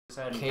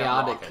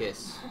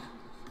Chaoticus.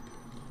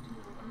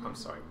 I'm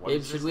sorry, what Babe,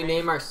 is should his we name?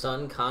 name our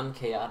son Con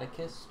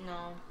Chaoticus?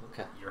 No.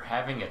 Okay. You're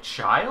having a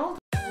child?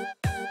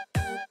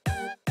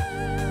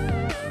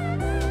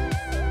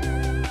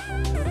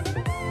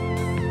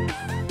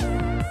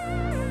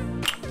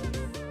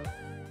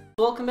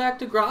 Welcome back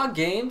to Grog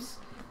Games.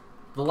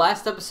 The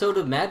last episode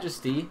of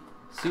Majesty.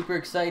 Super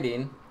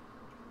exciting.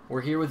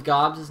 We're here with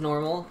Gobs as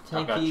normal.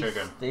 Tanky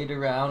stayed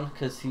around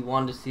because he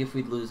wanted to see if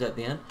we'd lose at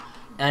the end.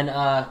 And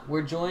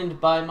we're joined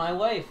by my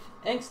wife,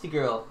 Angsty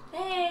Girl.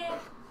 Hey,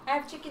 I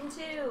have chicken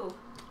too.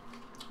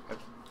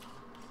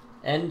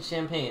 And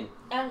champagne.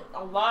 And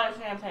a lot of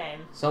champagne.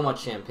 So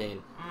much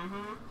champagne.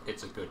 Mm-hmm.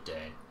 It's a good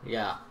day.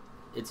 Yeah,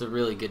 it's a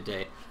really good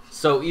day.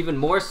 So even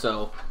more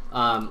so,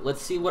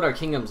 let's see what our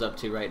kingdom's up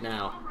to right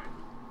now.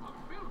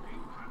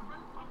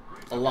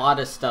 A lot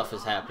of stuff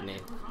is happening.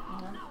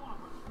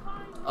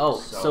 Oh,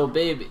 so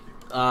baby,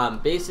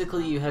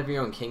 basically you have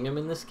your own kingdom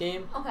in this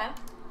game. Okay.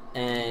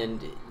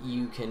 And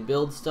you can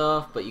build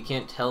stuff, but you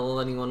can't tell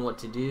anyone what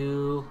to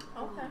do.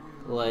 Okay.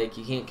 Like,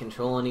 you can't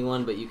control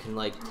anyone, but you can,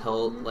 like,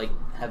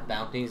 have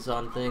bounties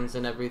on things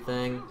and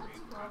everything.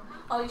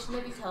 Oh, you should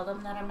maybe tell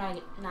them that I'm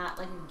not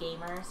like a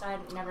gamer, so I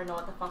never know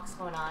what the fuck's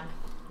going on.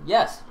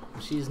 Yes,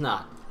 she's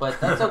not, but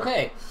that's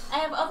okay. I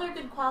have other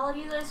good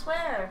qualities, I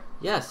swear.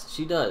 Yes,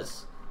 she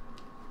does.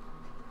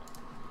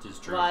 It's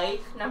true.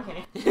 Like? No, I'm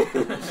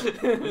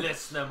kidding.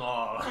 List them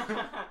all.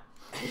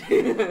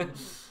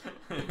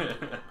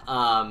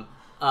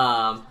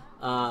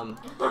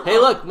 Hey,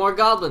 look, more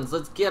goblins.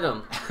 Let's get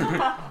them.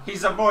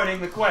 He's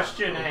avoiding the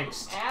question,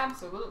 Angst.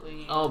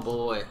 Absolutely. Oh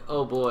boy,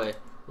 oh boy.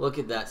 Look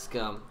at that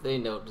scum. They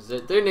notice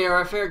it. They're near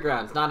our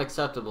fairgrounds. Not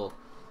acceptable.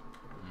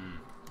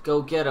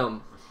 Go get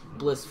them,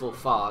 Blissful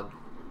Fog.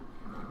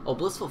 Oh,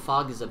 Blissful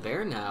Fog is a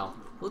bear now.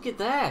 Look at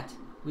that.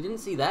 We didn't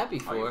see that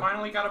before. Oh, you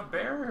finally got a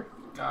bear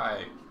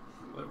guy.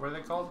 What are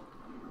they called?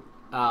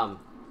 Oh,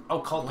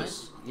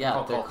 cultists. What?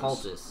 Yeah, they're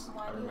cultists. cultists.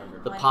 Why do you,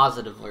 The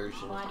positive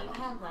version. Why do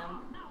you have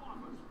them?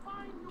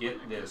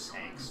 Get this,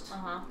 Angst.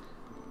 Uh-huh.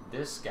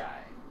 This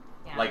guy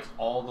Yeah. likes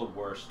all the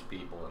worst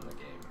people in the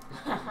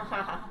game.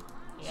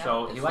 Yeah.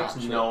 So he It's likes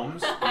not true.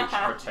 gnomes, which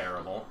are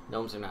terrible.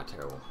 Gnomes are not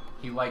terrible.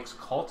 He likes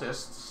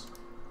cultists,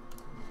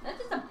 That's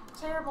just a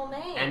terrible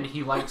name. and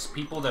he likes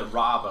people that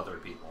rob other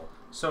people.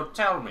 So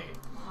tell me,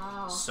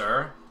 Wow.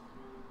 sir,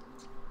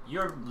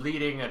 you're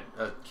leading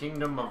a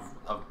kingdom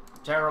of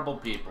terrible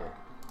people.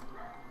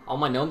 All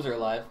my gnomes are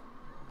alive.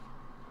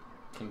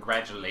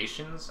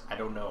 Congratulations? I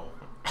don't know.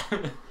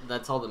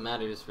 That's all that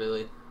matters,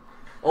 really.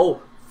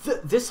 Oh,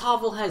 this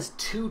hovel has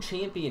 2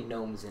 champion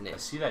gnomes in I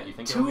it. see that. You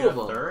think 2 it'll get of a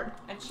them. third?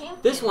 A champion.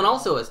 This one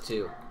also has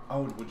 2.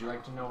 Oh, would you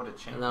like to know what a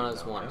champion No,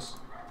 it's gnome one. is?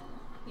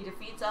 He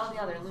defeats all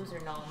the other loser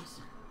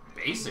gnomes.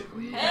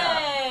 Basically, yeah.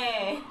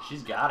 Hey!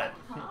 She's got it.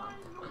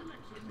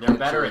 They're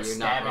better at Actually, you're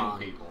not stabbing wrong.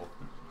 people.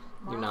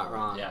 You're not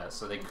wrong. Yeah,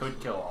 so they could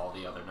kill all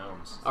the other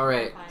gnomes.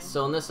 Alright, Fine.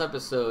 so in this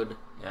episode,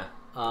 Yeah.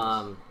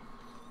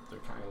 They're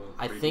kind of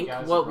I creepy think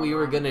guys what that we run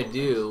were around gonna and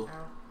kill do things.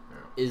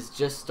 is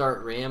just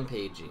start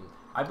rampaging.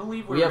 I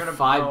believe We were have gonna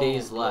 5 go-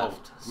 days whoa,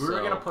 left, We were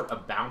so- gonna put a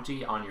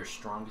bounty on your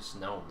strongest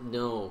gnome.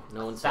 No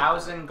one's said that.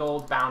 1,000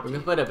 gold bounty. We're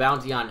gonna put a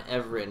bounty on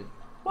Everin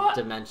What?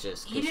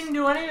 Dementius. He didn't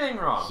do anything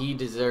wrong. He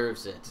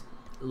deserves it.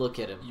 Look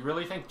at him. You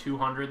really think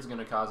 200 is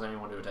gonna cause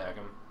anyone to attack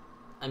him?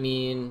 I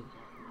mean,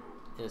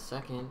 in a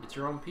second. It's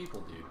your own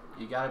people, dude.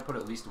 You gotta put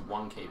at least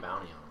 1k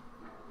bounty on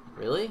him.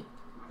 Really?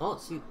 Oh,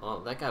 see,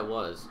 that guy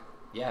was.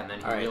 Yeah, and then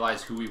he All right.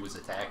 realized who he was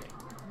attacking.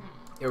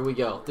 Here we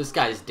go. This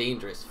guy's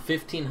dangerous.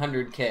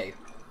 1,500k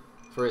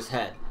for his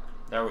head.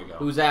 There we go.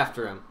 Who's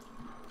after him?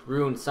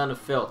 Ruined son of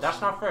filth. That's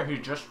not fair. He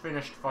just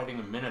finished fighting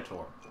a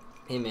minotaur.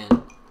 Hey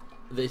man,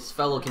 his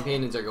fellow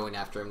companions are going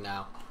after him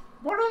now.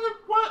 What are the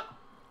what?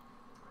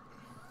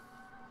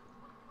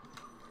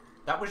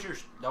 That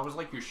was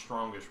like your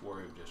strongest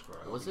warrior just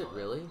described. Was it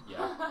really?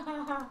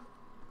 Yeah.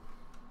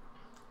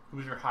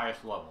 Who's your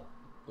highest level?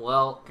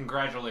 Well,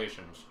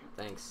 Congratulations.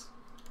 thanks.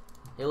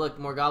 Hey look,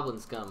 more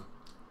goblins come.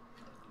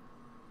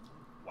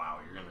 Wow,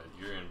 you're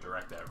gonna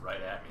direct that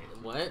right at me.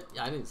 What?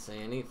 I didn't say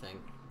anything.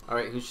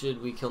 Alright, who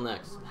should we kill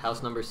next?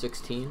 House number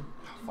 16?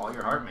 Follow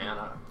your heart, man.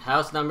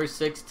 House number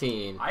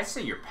 16. I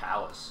say your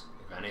palace,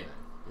 if anything.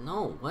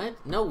 No,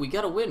 what? No, we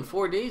gotta win.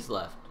 4 days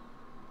left.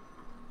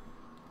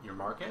 Your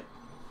market?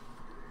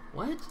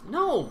 What?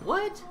 No,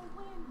 what?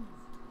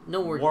 No,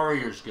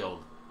 Warriors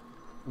Guild.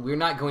 we're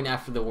not going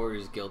after the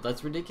Warriors Guild.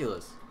 That's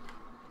ridiculous.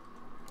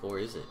 Or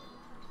is it?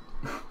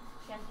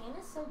 Champagne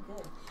is so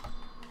good.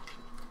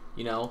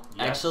 You know,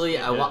 Yes, actually,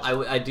 it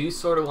I do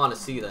sort of want to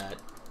see that.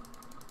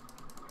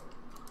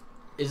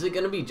 Is it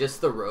going to be just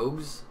the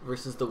rogues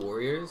versus the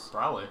warriors?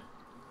 Probably.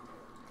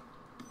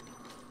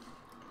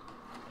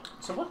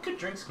 So what good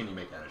drinks can you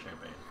make out of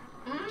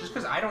champagne? Just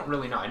because I don't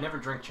really know. I never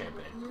drink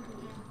champagne.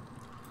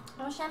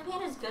 Well,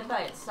 champagne is good by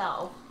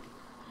itself.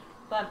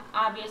 But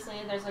obviously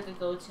there's like a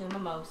go-to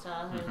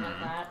mimosa, things like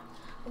that.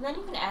 And then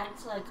you can add it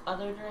to like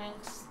other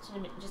drinks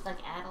to just like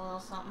add a little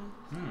something.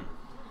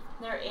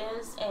 There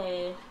is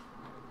I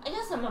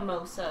guess a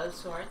mimosa of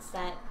sorts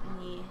that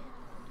we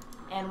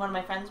and one of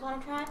my friends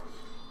want to try.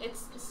 It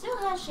still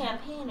has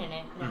champagne in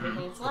it and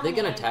everything. It's Are they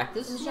gonna attack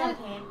this guy?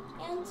 champagne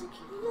and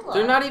tequila.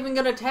 They're not even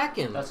gonna attack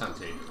him. That sounds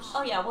dangerous.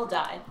 Oh yeah, we'll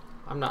die.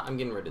 I'm not. I'm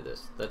getting rid of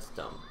this. That's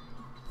dumb.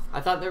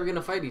 I thought they were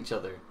gonna fight each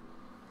other.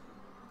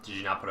 Did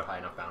you not put a high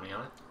enough bounty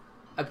on it?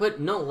 I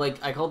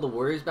called the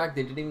warriors back.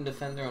 They didn't even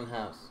defend their own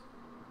house.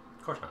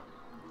 Of course not.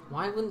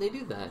 Why wouldn't they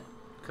do that?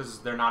 Because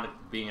they're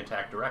not being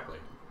attacked directly.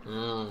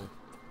 Mm.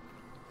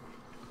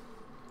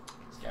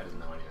 This guy doesn't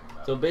know anything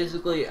about So it.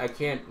 basically, I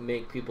can't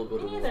make people go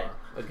to Me war neither.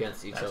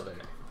 against each other.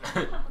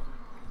 Okay.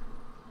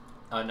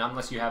 Not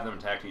unless you have them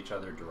attack each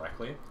other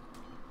directly.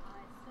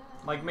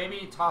 Like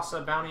maybe toss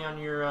a bounty on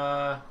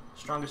your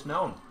strongest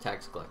known.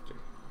 Tax collector.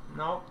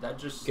 No, that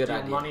just Good steal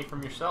idea. money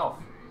from yourself.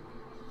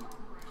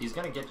 He's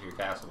gonna get to your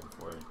castle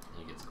before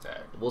he gets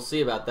attacked. We'll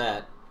see about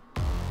that.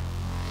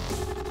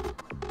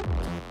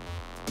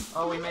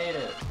 Oh, we made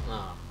it.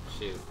 Oh,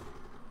 shoot.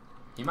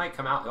 He might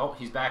come out. Oh,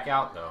 he's back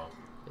out though.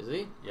 Is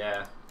he?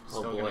 Yeah, Oh,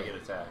 still boy. gonna get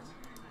attacked.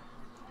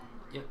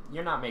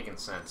 You're not making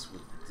sense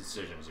with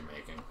decisions you're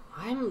making.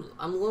 I'm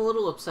a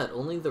little upset.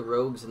 Only the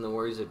rogues and the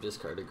warriors of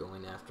discard are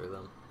going after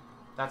them.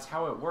 That's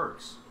how it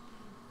works.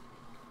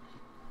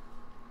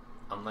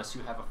 Unless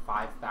you have a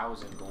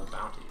 5,000 gold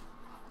bounty.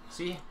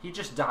 See, he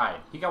just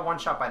died. He got one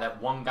shot by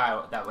that one guy.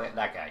 That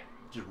guy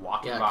just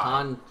walking Yeah,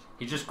 by.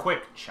 He just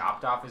quick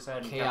chopped off his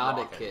head. And kept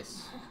walking.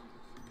 Chaoticus.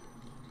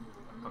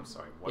 I'm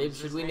sorry. What Babe, is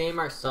should his we name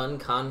our son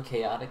Con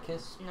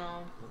Chaoticus?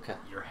 No. Okay.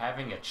 You're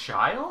having a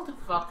child?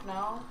 Fuck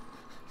no.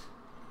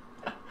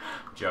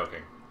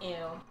 Joking. Ew.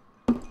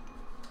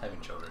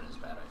 Having children is a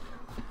bad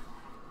idea.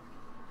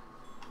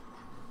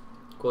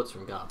 Quotes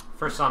from God.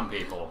 For some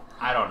people,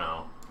 I don't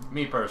know.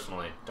 Me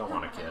personally, don't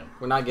want a kid.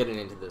 We're not getting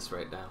into this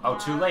right now. Oh,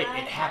 too late.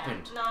 It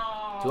happened.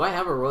 No. Do I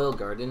have a royal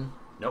garden?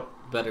 Nope.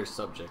 Better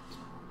subject.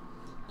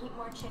 Eat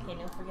more chicken.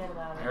 You'll forget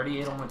about it. I already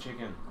ate all my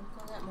chicken.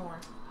 I'll get more.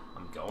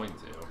 I'm going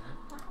to.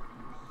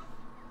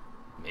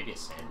 Maybe a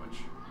sandwich.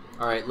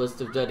 Alright,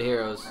 list of dead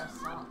heroes.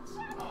 Croissants.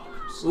 Oh,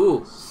 croissants.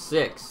 Ooh,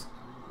 6.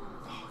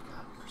 Oh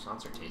god,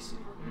 croissants are tasty.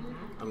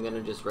 I'm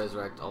gonna just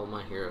resurrect all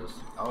my heroes.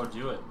 Oh,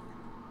 do it.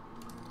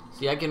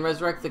 See, I can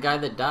resurrect the guy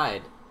that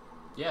died,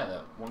 Yeah,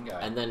 that one guy.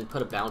 and then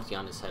put a bounty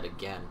on his head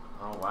again.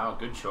 Oh wow,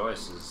 good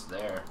choices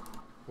there.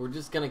 We're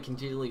just gonna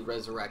continually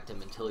resurrect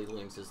him until he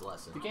learns his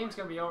lesson. The game's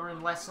gonna be over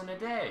in less than a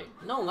day.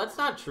 No, that's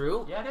not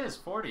true. Yeah, it is.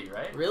 40,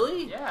 right?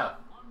 Really? Yeah.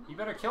 You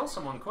better kill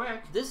someone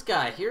quick. This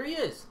guy, here he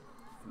is.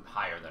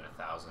 Higher than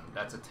 1,000.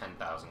 That's a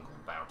 10,000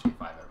 gold bounty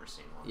if I've ever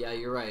seen one. Yeah,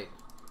 you're right.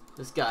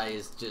 This guy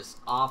is just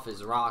off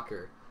his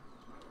rocker.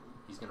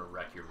 He's gonna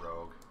wreck your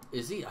rogue.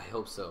 Is he? I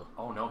hope so.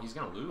 Oh no, he's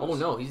gonna lose. Oh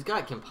no, he's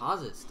got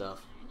composite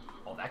stuff.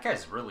 Oh, that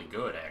guy's really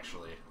good,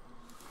 actually.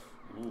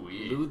 Ooh,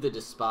 Lou the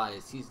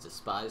Despised. He's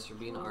despised for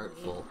being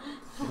artful.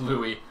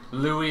 Louis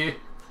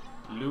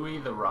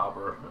the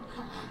robber.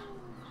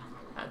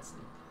 That's.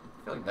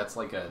 I feel like that's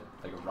like a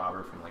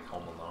robber from like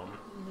Home Alone.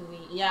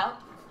 Louis.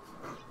 Yep.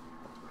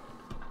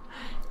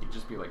 He'd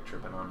just be like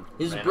tripping on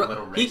His random little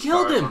brother. He race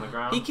killed cars him. on the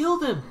ground. He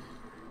killed him.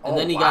 And Oh,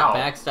 then he wow. got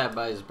backstabbed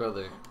by his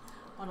brother.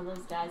 One of those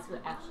guys who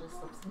actually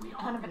slips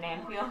on a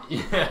banana peel.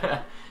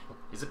 Yeah.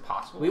 Is it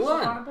possible? We to slip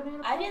won. on a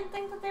banana? I didn't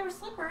think that they were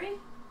slippery.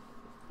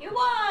 You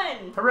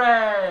won!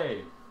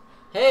 Hooray!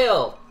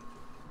 Hail!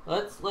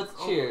 Let's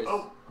cheers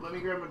Oh, let me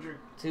grab my drink.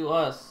 to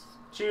us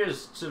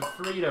Cheers to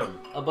freedom.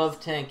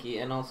 above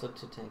Tanky and also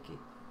to Tanky.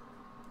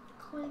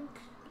 Clink.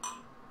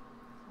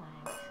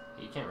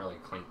 You can't really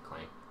clink,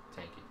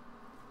 tanky.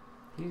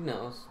 He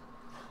knows.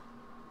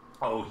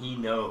 Oh, he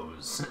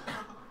knows.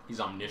 He's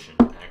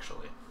omniscient,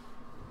 actually.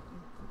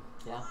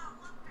 Yeah. Sorry.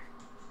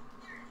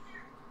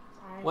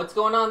 What's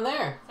going on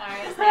there?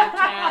 Sorry,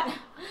 Snapchat.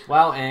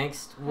 Wow,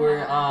 Angst. We're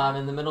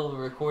in the middle of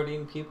a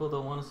recording. People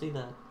don't want to see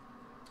that.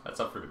 That's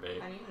up for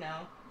debate. How do you know?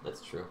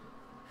 That's true.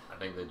 I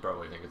think they'd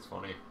probably think it's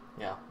funny.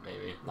 Yeah,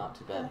 Maybe. not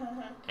too bad.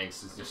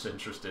 Angst is just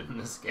interested in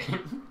this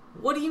game.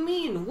 What do you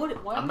mean? What?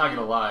 I'm not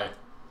gonna lie.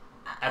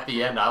 At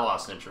the end, I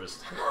lost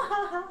interest.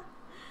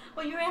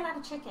 Well, you ran out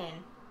of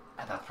chicken.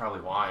 And that's probably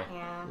why.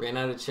 Yeah. Ran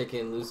out of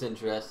chicken, lose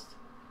interest.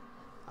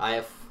 I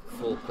have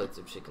full plates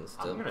of chicken I'm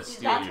still. gonna See,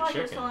 steal that's your why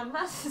you're so chicken.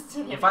 invested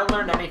in If I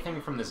learned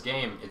anything from this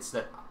game, it's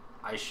that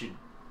I should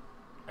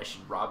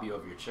rob you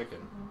of your chicken.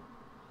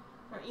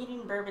 We're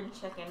eating bourbon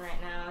chicken right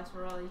now. It's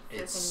really freaking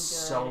It's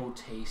good. so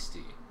tasty.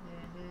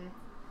 Mm-hmm.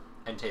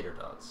 And tater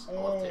tots. I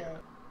love tater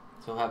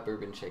tots. So have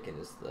bourbon chicken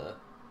is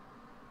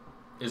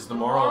The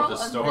moral of the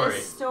story.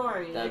 This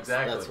story. that's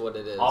Exactly. that's what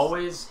it is.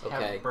 Always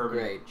Okay, have bourbon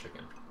great.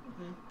 chicken.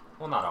 Mhm.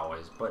 Well, not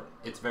always, but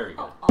it's very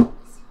good. Oh, always.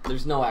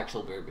 There's no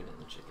actual bourbon in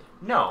the chicken.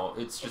 No,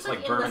 it's just like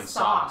like in the bourbon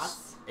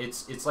sauce.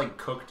 sauce. It's like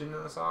cooked into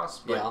the sauce,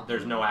 but Yeah.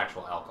 there's no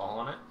actual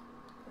alcohol in it.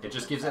 It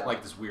just gives it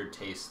like this weird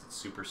taste that's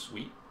super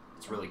sweet.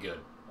 It's really good.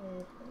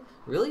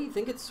 Really? You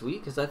think it's sweet?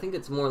 Because I think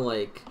it's more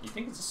like, You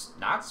think it's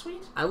not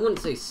sweet? I wouldn't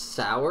say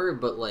sour,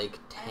 but like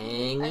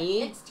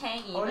tangy. It's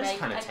tangy, Oh, it but is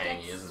kinda I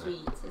tangy, get isn't it?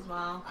 sweet as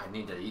well. I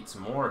need to eat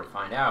some more to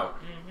find out.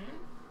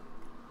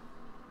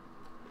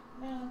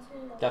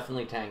 Mm-hmm.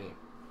 Definitely tangy.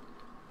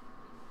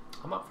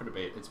 I'm up for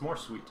debate. It's more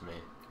sweet to me.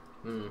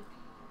 Mm.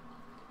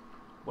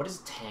 What is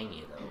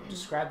tangy, though?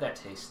 Describe that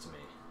taste to me.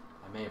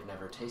 I may have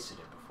never tasted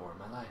it before in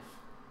my life.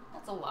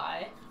 That's a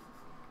lie.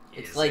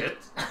 It's like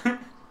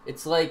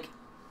it's like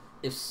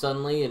if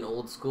suddenly an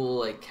old school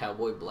like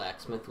cowboy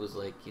blacksmith was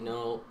like, you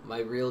know, my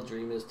real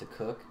dream is to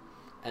cook,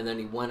 and then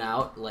he went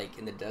out like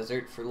in the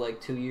desert for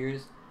like 2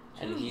 years,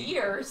 and he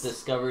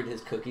discovered his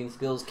cooking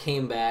skills,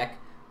 came back,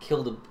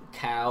 killed a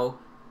cow,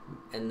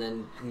 and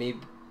then made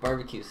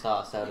barbecue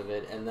sauce out of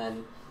it, and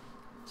then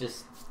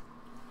just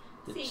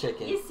the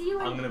chicken. You see,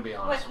 I'm gonna be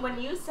honest.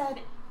 When you said,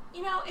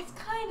 you know, it's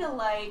kind of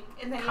like,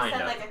 and then you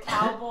said like a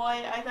cowboy,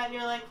 I thought you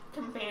were like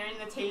comparing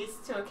the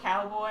taste to a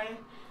cowboy.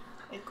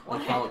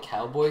 Like how a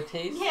cowboy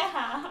tastes?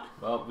 Yeah.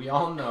 Well, we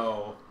all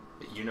know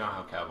that you know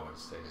how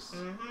cowboys taste.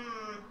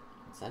 Mm-hmm.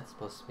 What's that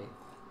supposed to mean?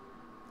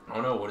 I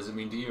don't know. What does it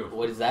mean to you?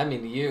 What does that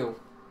mean to you?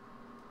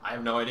 I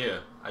have no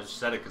idea. I just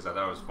said it because I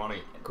thought it was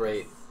funny.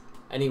 Great.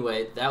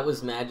 Anyway, that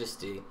was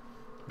Majesty.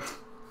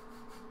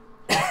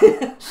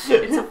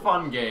 It's a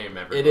fun game,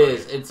 everybody. It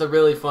is. It's a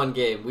really fun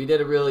game. We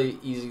did a really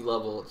easy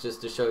level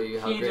just to show you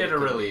how great He did a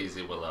really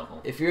easy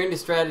level. If you're into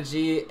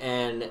strategy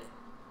and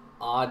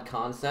odd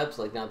concepts,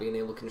 like not being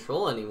able to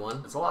control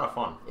anyone, it's a lot of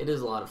fun. It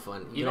is a lot of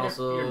fun. You Even can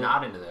also, if you're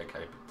not into that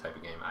type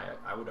of game,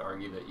 I would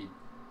argue that you'd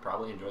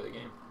probably enjoy the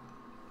game.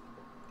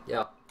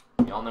 Yeah.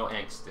 Y'all know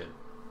Angst did.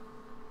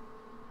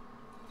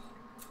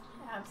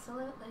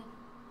 Absolutely.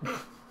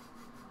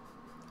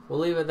 We'll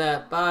leave it at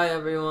that. Bye,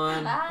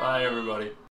 everyone. Bye. Bye, everybody.